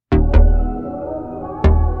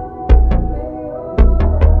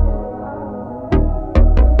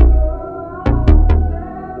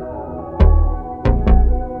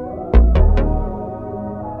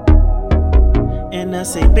I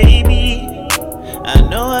say, baby, I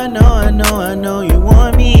know you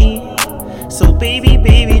want me. So baby,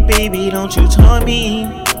 don't you taunt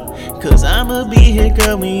me. Cause I'ma be here,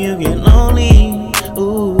 girl, when you get lonely.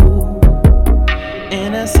 Ooh,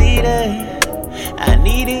 and I see that I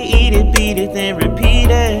need it, eat it, beat it, then repeat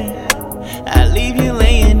it. I leave you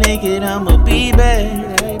laying naked, I'ma be back.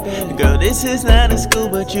 Girl, this is not a school,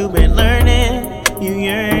 but you've been learning, you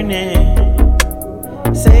yearning.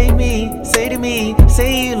 Save me, say to me,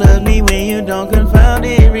 say you love me when you don't confound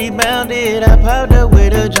it, rebound it. I popped up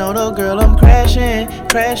with a Jono, girl, I'm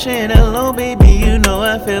crashing alone, baby, you know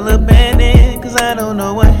I feel abandoned. Cause I don't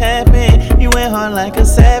know what happened, you went hard like a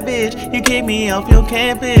savage. You kicked me off your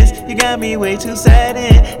campus, you got me way too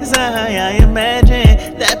saddened. It's not how I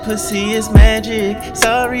imagined, that pussy is magic.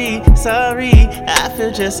 Sorry, I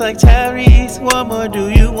feel just like Tyrese. What more do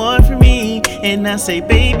you want from me? And I say,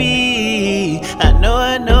 baby, I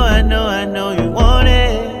know you want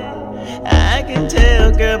it. I can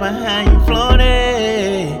tell, girl, by how you flaunt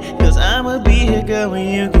it. Cause I'ma be here, girl, when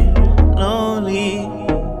you get lonely.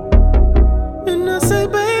 And I say,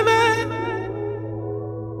 baby,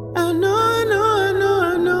 I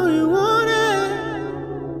know you want it.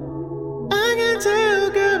 I can tell,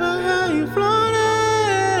 girl, by how you flaunt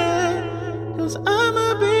it. Cause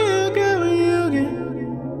I'ma be here, girl, when you get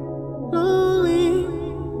lonely.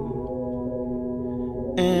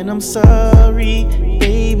 And I'm sorry,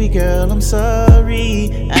 baby girl, I'm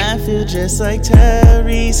sorry. I feel just like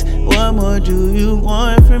Tyrese. What more do you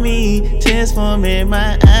want from me? Tears form in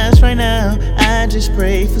my eyes right now. I just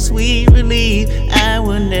pray for sweet relief. I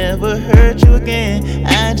will never hurt you again.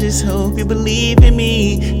 I just hope you believe in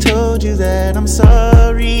me. Told you that I'm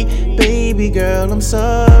sorry, baby girl, I'm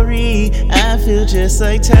sorry. I feel just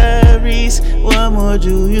like Tyrese. What more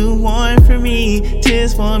do you want from me?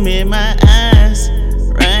 Tears form in my eyes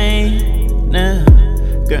right now.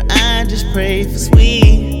 Girl, I just pray for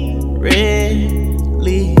sweet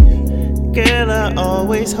relief. Girl, I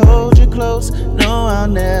always hold you close. No, I'll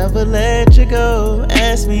never let you go.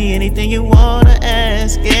 Ask me anything you wanna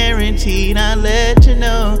ask. Guaranteed I'll let you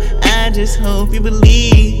know. I just hope you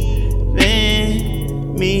believe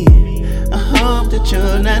in me. I hope that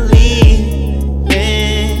you're not leaving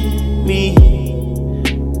me.